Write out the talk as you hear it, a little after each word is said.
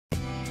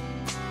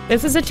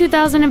This is a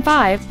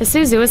 2005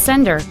 Isuzu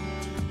Ascender.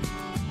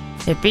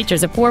 It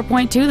features a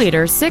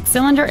 4.2-liter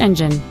six-cylinder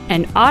engine,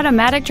 an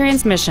automatic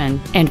transmission,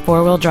 and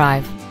four-wheel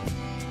drive.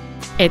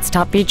 Its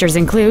top features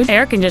include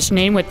air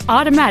conditioning with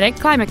automatic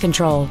climate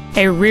control,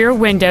 a rear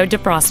window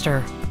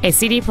defroster, a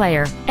CD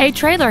player, a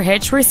trailer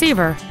hitch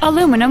receiver,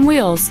 aluminum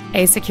wheels,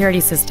 a security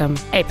system,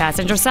 a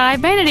passenger side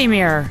vanity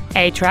mirror,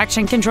 a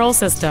traction control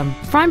system,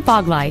 front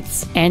fog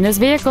lights, and this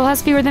vehicle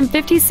has fewer than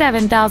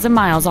 57,000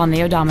 miles on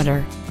the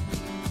odometer.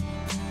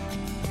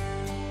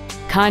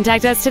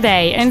 Contact us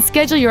today and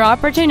schedule your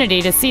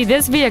opportunity to see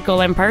this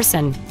vehicle in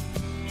person.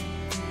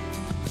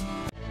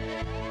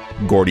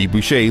 Gordie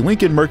Boucher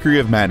Lincoln Mercury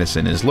of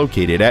Madison is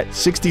located at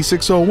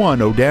 6601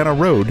 Odana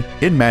Road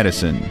in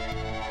Madison.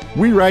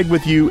 We ride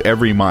with you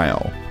every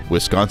mile.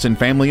 Wisconsin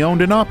family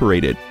owned and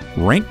operated.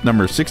 Ranked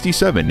number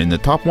 67 in the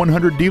top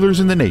 100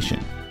 dealers in the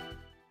nation.